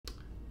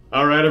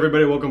Alright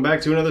everybody, welcome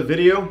back to another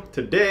video.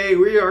 Today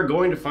we are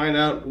going to find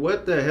out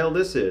what the hell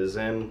this is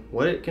and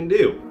what it can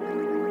do.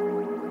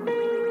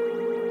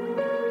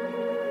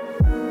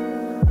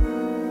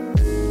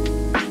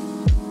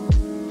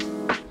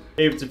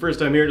 Hey, if it's your first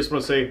time here, I just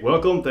want to say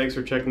welcome, thanks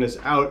for checking this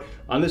out.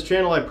 On this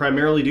channel I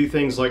primarily do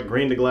things like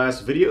grain to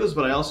glass videos,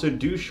 but I also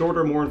do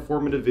shorter, more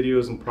informative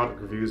videos and product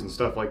reviews and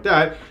stuff like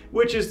that,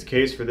 which is the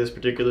case for this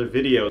particular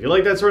video. If you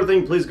like that sort of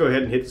thing, please go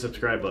ahead and hit the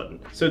subscribe button.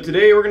 So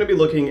today we're going to be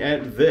looking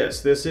at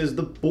this. This is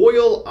the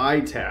Boel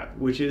iTAP,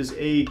 which is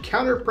a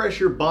counter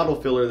pressure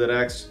bottle filler that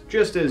acts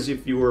just as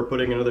if you were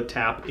putting another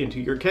tap into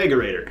your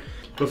kegerator.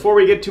 Before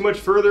we get too much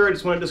further, I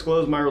just want to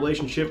disclose my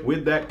relationship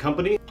with that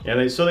company.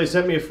 And so they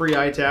sent me a free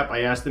iTAP.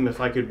 I asked them if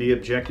I could be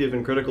objective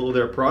and critical of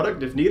their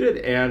product if needed,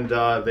 and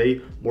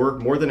they were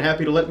more than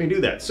happy to let me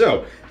do that.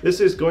 So this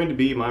is going to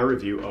be my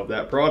review of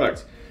that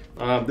product.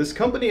 This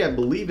company, I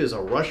believe, is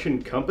a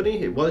Russian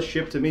company. It was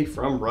shipped to me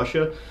from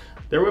Russia.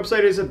 Their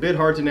website is a bit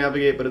hard to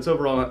navigate, but it's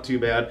overall not too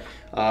bad.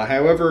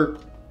 However,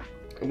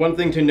 one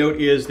thing to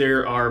note is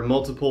there are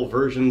multiple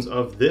versions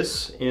of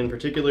this in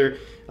particular,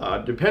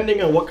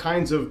 depending on what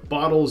kinds of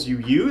bottles you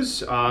use.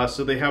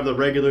 So they have the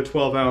regular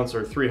 12 ounce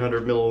or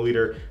 300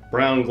 milliliter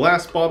brown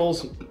glass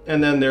bottles,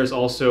 and then there's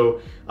also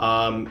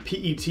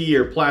PET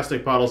or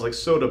plastic bottles like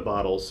soda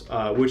bottles,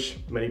 which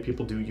many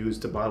people do use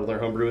to bottle their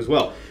homebrew as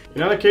well.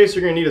 In either case,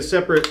 you're going to need a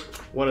separate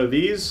one of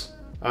these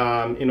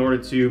in order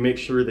to make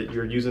sure that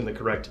you're using the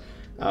correct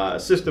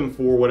system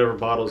for whatever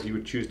bottles you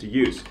would choose to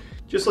use.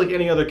 Just like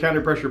any other counter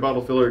pressure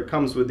bottle filler, it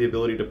comes with the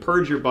ability to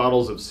purge your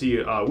bottles of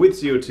with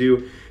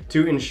CO2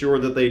 to ensure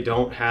that they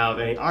don't have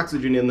any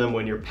oxygen in them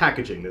when you're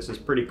packaging. This is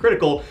pretty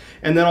critical.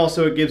 And then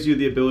also it gives you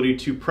the ability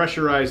to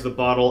pressurize the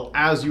bottle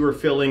as you are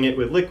filling it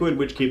with liquid,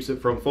 which keeps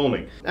it from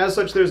foaming. As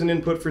such, there's an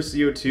input for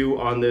CO2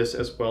 on this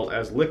as well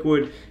as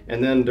liquid.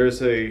 And then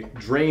there's a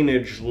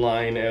drainage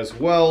line as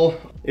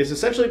well. It's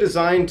essentially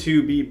designed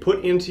to be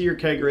put into your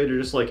kegerator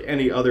just like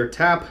any other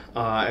tap.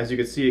 As you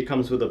can see, it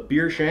comes with a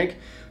beer shank.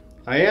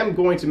 I am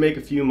going to make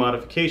a few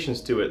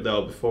modifications to it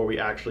though before we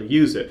actually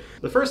use it.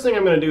 The first thing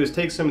I'm going to do is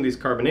take some of these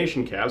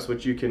carbonation caps,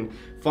 which you can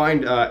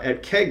find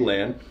at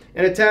Kegland,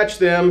 and attach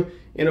them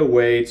in a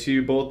way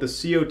to both the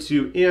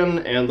CO2 in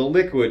and the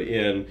liquid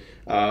in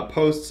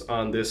posts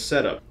on this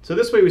setup. So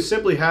this way we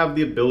simply have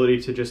the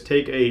ability to just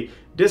take a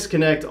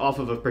disconnect off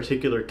of a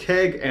particular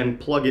keg and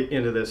plug it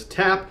into this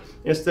tap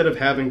instead of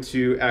having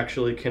to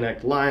actually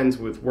connect lines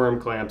with worm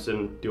clamps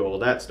and do all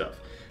that stuff.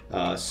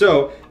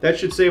 So that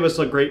should save us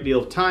a great deal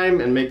of time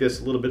and make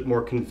this a little bit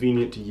more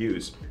convenient to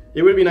use.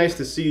 It would be nice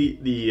to see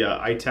the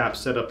iTAP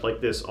set up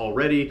like this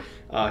already.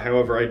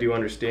 However, I do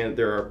understand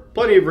there are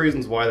plenty of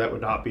reasons why that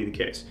would not be the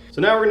case.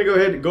 So now we're going to go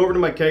ahead and go over to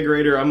my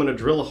kegerator. I'm going to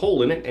drill a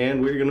hole in it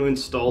and we're going to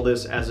install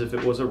this as if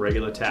it was a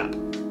regular tap.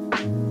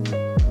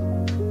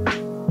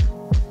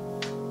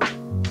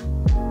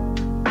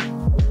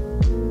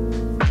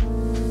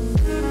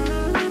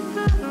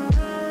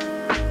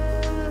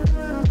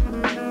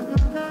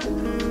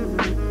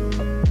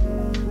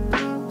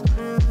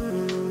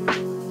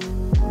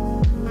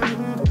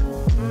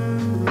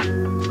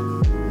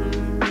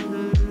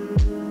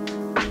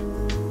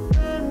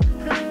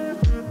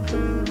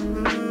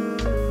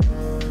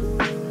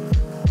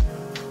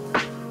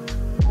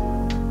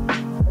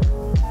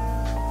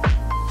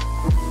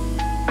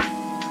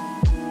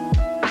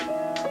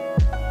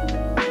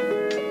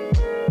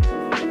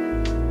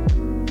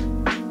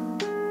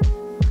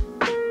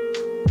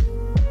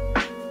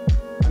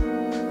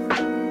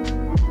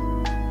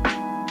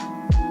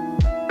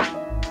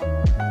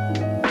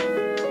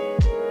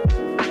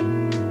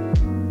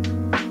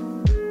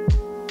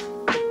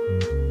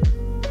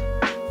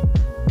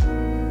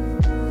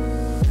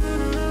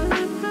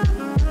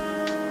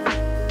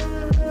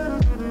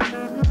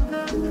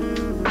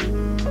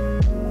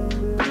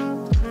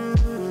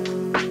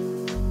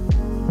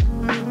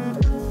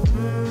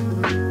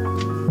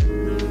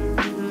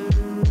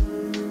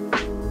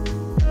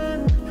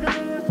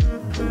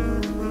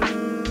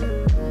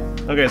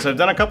 Okay, so I've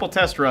done a couple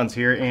test runs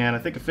here and I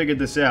think I figured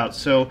this out.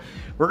 So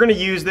we're going to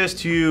use this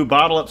to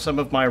bottle up some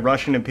of my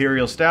Russian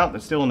Imperial Stout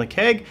that's still in the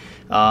keg.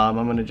 I'm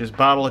going to just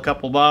bottle a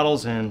couple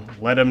bottles and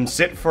let them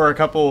sit for a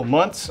couple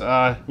months,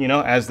 you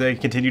know, as they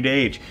continue to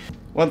age.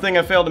 One thing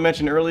I failed to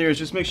mention earlier is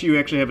just make sure you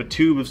actually have a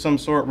tube of some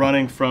sort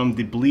running from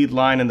the bleed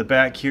line in the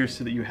back here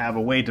so that you have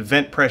a way to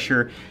vent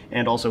pressure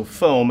and also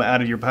foam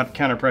out of your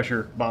counter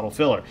pressure bottle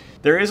filler.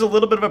 There is a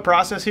little bit of a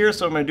process here,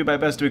 so I'm going to do my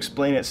best to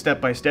explain it step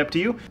by step to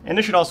you. And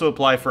this should also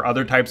apply for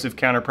other types of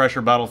counter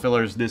pressure bottle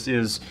fillers. This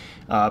is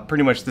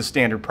pretty much the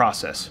standard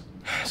process.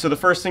 So the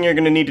first thing you're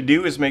going to need to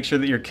do is make sure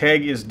that your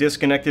keg is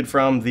disconnected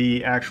from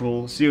the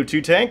actual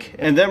CO2 tank,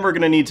 and then we're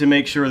going to need to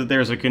make sure that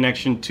there's a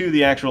connection to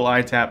the actual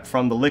iTAP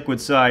from the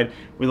liquid side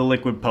with a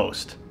liquid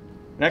post.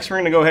 Next we're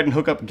going to go ahead and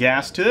hook up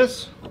gas to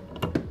this.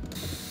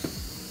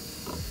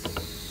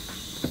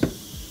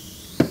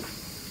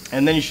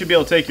 And then you should be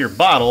able to take your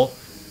bottle,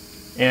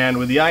 and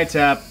with the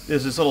iTAP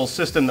there's this little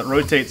system that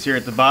rotates here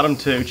at the bottom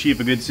to achieve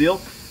a good seal.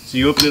 So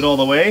you open it all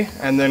the way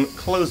and then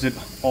close it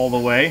all the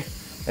way.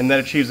 and that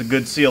achieves a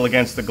good seal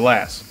against the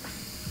glass.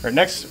 All right,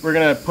 next we're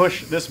going to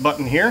push this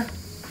button here,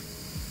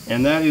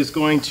 and that is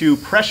going to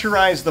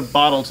pressurize the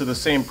bottle to the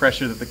same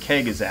pressure that the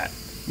keg is at.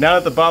 Now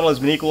that the bottle has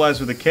been equalized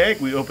with the keg,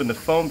 we open the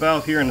foam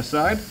valve here on the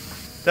side.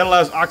 That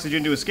allows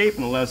oxygen to escape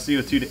and allows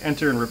CO2 to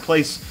enter and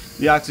replace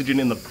the oxygen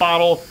in the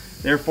bottle.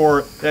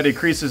 Therefore, that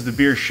increases the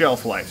beer's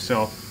shelf life.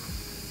 So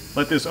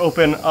let this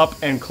open up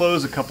and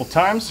close a couple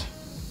times.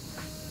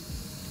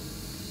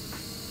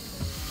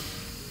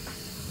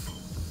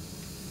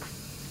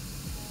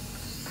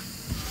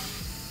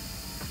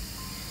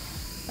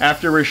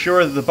 After we're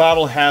sure that the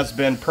bottle has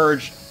been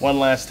purged one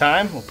last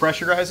time, we'll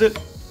pressurize it.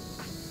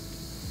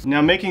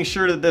 Now, making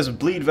sure that this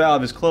bleed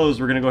valve is closed,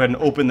 we're going to go ahead and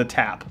open the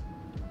tap.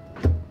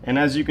 And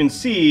as you can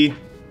see,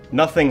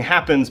 nothing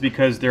happens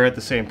because they're at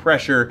the same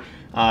pressure,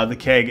 the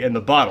keg and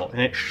the bottle, and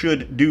it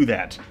should do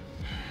that.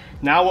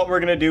 Now what we're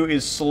going to do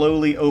is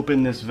slowly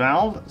open this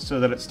valve so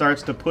that it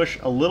starts to push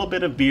a little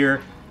bit of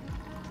beer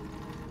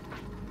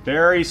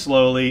very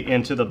slowly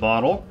into the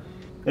bottle.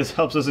 This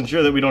helps us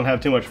ensure that we don't have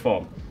too much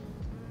foam.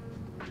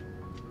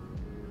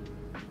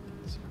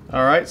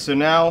 Alright, so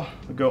now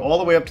we go all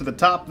the way up to the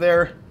top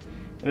there.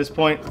 At this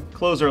point,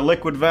 close our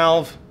liquid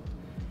valve,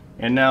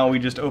 and now we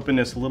just open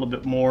this a little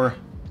bit more.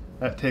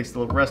 That takes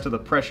the rest of the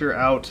pressure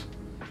out.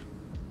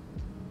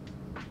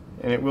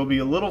 And it will be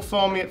a little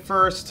foamy at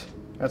first.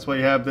 That's why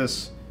you have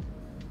this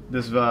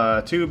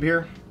tube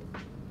here.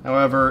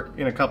 However,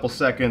 in a couple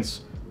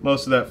seconds,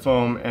 most of that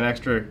foam and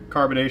extra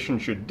carbonation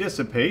should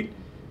dissipate.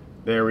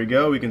 There we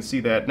go, we can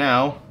see that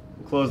now.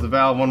 Close the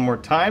valve one more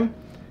time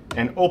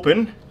and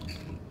open.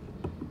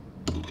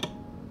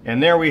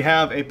 And there we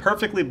have a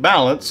perfectly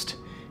balanced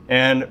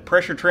and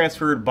pressure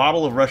transferred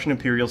bottle of Russian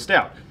Imperial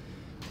Stout.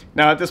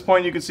 Now at this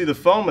point you can see the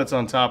foam that's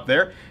on top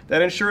there.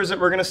 That ensures that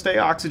we're going to stay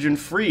oxygen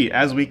free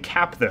as we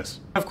cap this.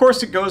 Of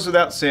course, it goes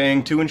without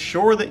saying to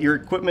ensure that your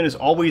equipment is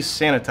always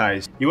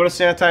sanitized. You want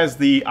to sanitize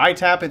the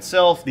iTAP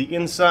itself, the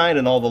inside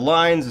and all the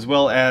lines, as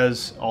well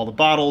as all the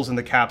bottles and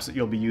the caps that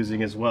you'll be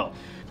using as well.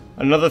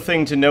 Another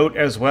thing to note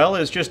as well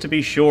is just to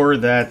be sure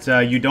that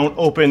you don't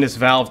open this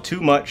valve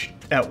too much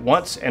at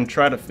once and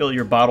try to fill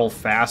your bottle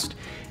fast.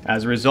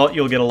 As a result,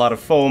 you'll get a lot of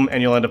foam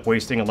and you'll end up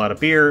wasting a lot of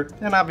beer,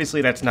 and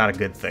obviously that's not a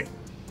good thing.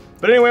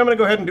 But anyway, I'm going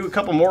to go ahead and do a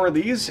couple more of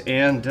these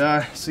and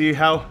see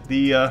how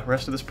the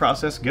rest of this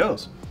process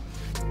goes.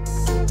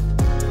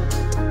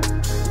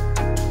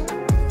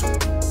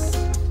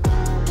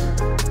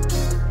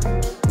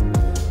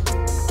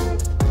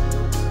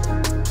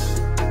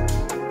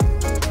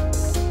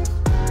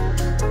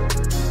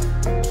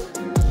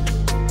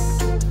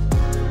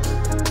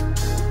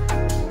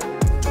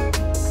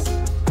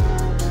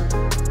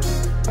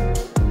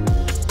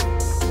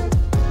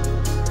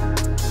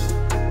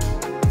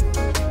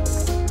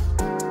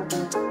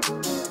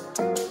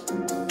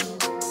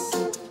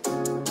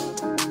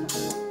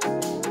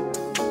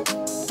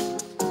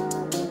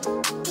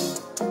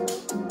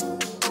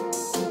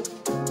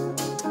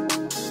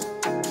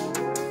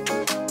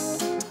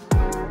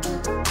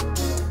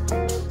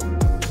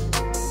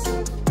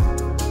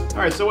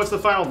 Alright, so what's the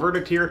final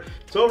verdict here?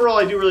 So overall,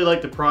 I do really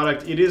like the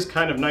product. It is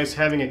kind of nice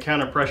having a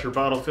counter pressure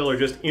bottle filler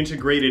just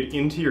integrated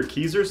into your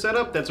keezer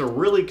setup. That's a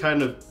really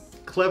kind of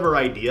clever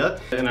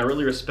idea, and I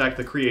really respect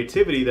the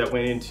creativity that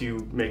went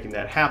into making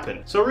that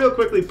happen. So real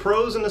quickly,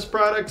 pros in this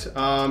product,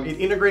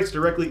 it integrates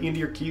directly into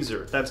your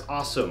keezer. That's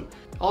awesome.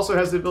 Also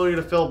has the ability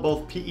to fill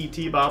both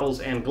PET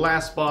bottles and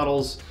glass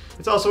bottles.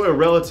 It's also a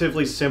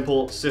relatively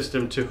simple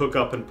system to hook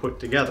up and put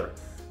together.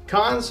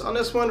 Cons on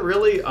this one,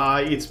 really,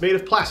 it's made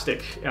of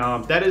plastic.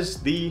 That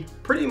is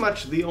pretty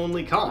much the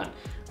only con.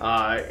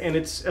 And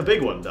it's a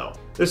big one though.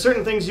 There's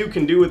certain things you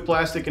can do with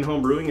plastic in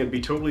home brewing and be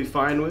totally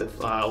fine with,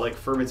 like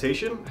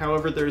fermentation.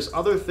 However, there's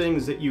other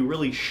things that you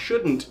really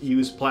shouldn't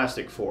use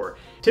plastic for.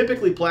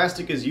 Typically,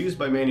 plastic is used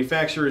by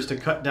manufacturers to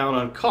cut down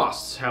on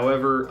costs.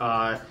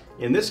 However,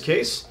 in this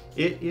case,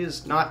 it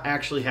is not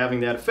actually having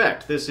that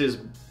effect. This is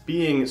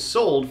being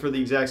sold for the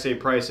exact same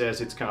price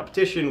as its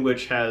competition,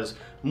 which has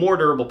more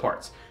durable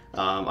parts.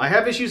 I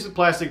have issues with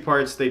plastic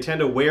parts. They tend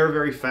to wear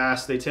very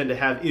fast. They tend to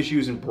have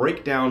issues and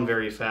break down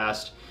very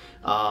fast,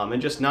 and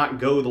just not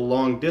go the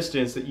long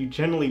distance that you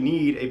generally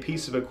need a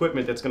piece of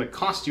equipment that's going to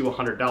cost you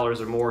 $100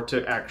 or more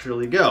to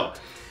actually go.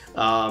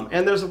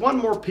 And there's one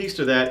more piece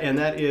to that, and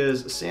that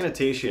is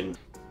sanitation.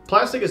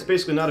 Plastic is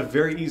basically not a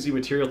very easy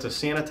material to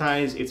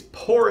sanitize. It's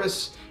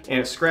porous and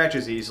it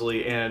scratches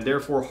easily and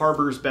therefore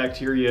harbors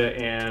bacteria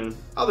and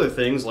other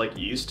things like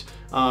yeast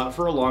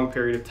for a long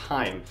period of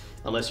time,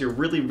 unless you're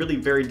really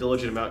very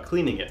diligent about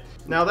cleaning it.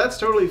 Now that's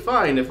totally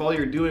fine if all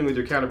you're doing with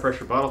your counter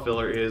pressure bottle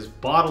filler is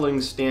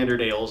bottling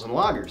standard ales and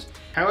lagers.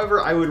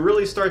 However, I would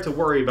really start to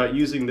worry about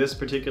using this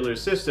particular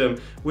system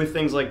with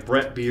things like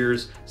Brett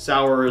beers,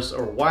 sours,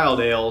 or wild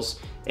ales,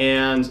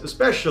 and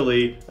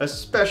especially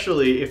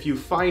if you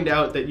find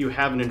out that you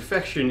have an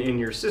infection in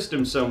your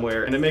system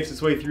somewhere and it makes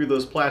its way through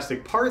those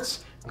plastic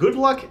parts, good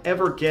luck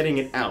ever getting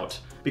it out.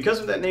 Because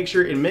of that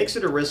nature, it makes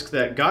it a risk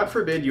that, God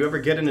forbid, you ever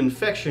get an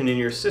infection in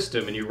your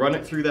system and you run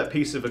it through that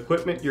piece of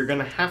equipment, you're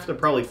gonna have to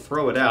probably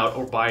throw it out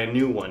or buy a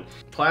new one.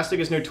 Plastic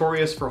is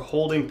notorious for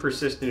holding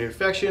persistent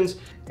infections,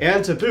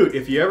 and to boot,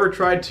 if you ever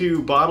tried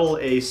to bottle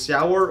a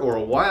sour or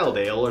a wild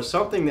ale or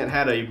something that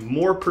had a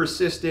more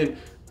persistent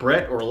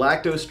Brett or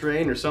lactose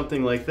strain or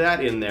something like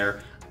that in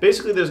there,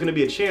 basically there's going to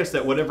be a chance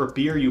that whatever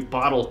beer you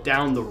bottle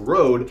down the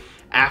road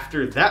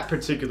after that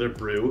particular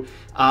brew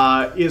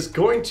is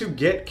going to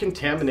get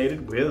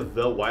contaminated with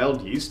the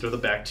wild yeast or the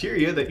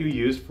bacteria that you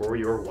used for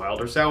your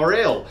wild or sour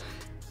ale.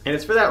 And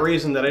it's for that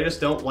reason that I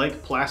just don't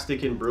like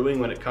plastic in brewing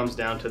when it comes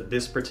down to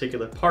this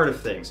particular part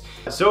of things.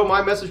 So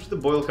my message to the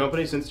Boel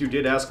Company, since you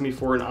did ask me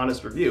for an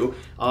honest review,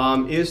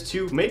 is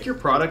to make your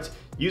product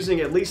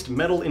using at least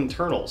metal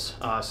internals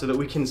so that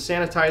we can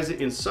sanitize it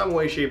in some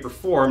way, shape, or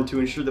form to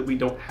ensure that we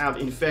don't have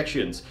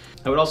infections.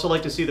 I would also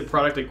like to see the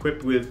product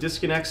equipped with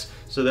disconnects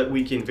so that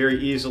we can very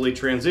easily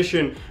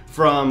transition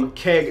from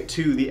keg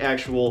to the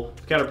actual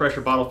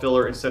counterpressure bottle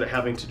filler instead of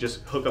having to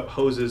just hook up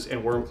hoses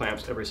and worm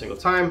clamps every single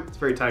time. It's a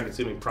very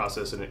time-consuming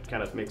process and it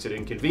kind of makes it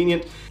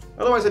inconvenient.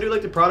 Otherwise, I do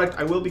like the product.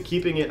 I will be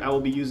keeping it. I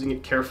will be using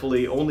it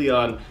carefully only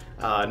on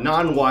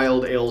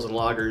non-wild ales and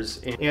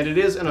lagers, and it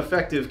is an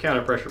effective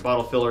counterpressure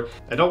bottle filler.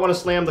 I don't want to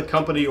slam the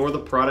company or the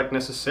product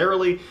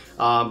necessarily,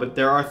 but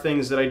there are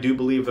things that I do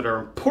believe that are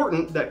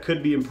important that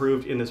could be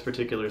improved in this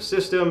particular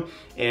system,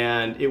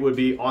 and it would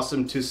be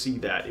awesome to see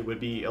that. It would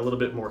be a little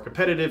bit more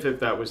competitive if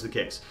that was the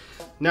case.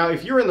 Now,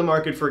 if you're in the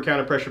market for a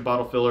counterpressure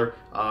bottle filler,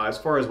 as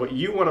far as what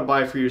you want to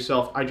buy for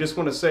yourself, I just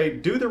want to say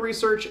do the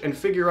research and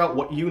figure out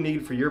what you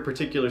need for your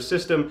particular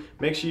system.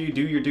 Make sure you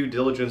do your due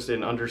diligence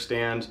and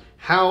understand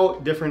how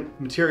different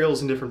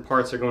materials and different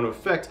parts are going to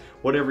affect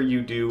whatever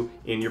you do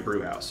in your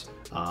brew house.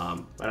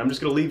 And I'm just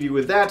going to leave you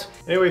with that.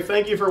 Anyway,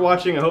 thank you for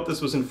watching. I hope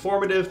this was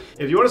informative.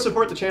 If you want to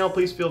support the channel,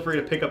 please feel free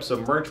to pick up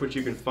some merch, which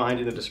you can find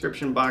in the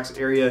description box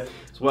area,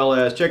 as well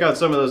as check out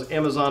some of those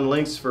Amazon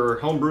links for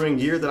home brewing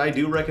gear that I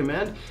do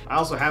recommend. I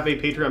also have a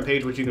Patreon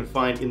page, which you can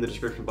find in the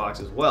description box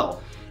as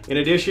well. In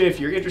addition, if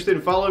you're interested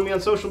in following me on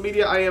social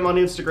media, I am on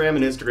Instagram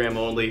and Instagram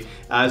only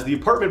as The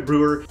Apartment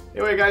Brewer.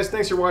 Anyway, guys,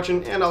 thanks for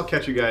watching, and I'll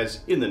catch you guys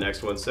in the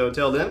next one. So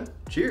until then,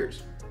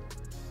 cheers.